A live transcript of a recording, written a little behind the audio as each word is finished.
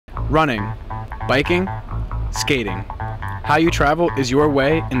running, biking, skating. How you travel is your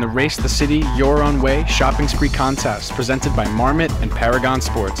way in the Race the City Your Own Way Shopping Spree contest presented by Marmot and Paragon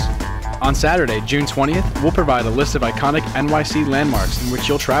Sports. On Saturday, June 20th, we'll provide a list of iconic NYC landmarks in which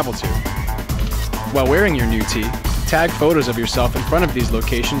you'll travel to. While wearing your new tee, tag photos of yourself in front of these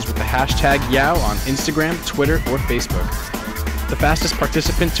locations with the hashtag YOW on Instagram, Twitter, or Facebook. The fastest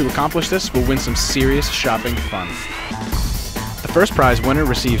participant to accomplish this will win some serious shopping fun. The first prize winner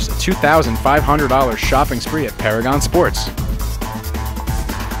receives a $2,500 shopping spree at Paragon Sports.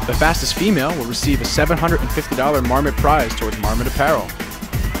 The fastest female will receive a $750 Marmot prize towards Marmot apparel.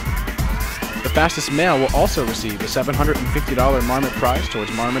 The fastest male will also receive a $750 Marmot prize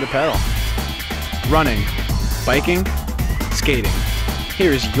towards Marmot apparel. Running, biking, skating.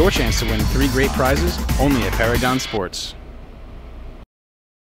 Here is your chance to win 3 great prizes only at Paragon Sports.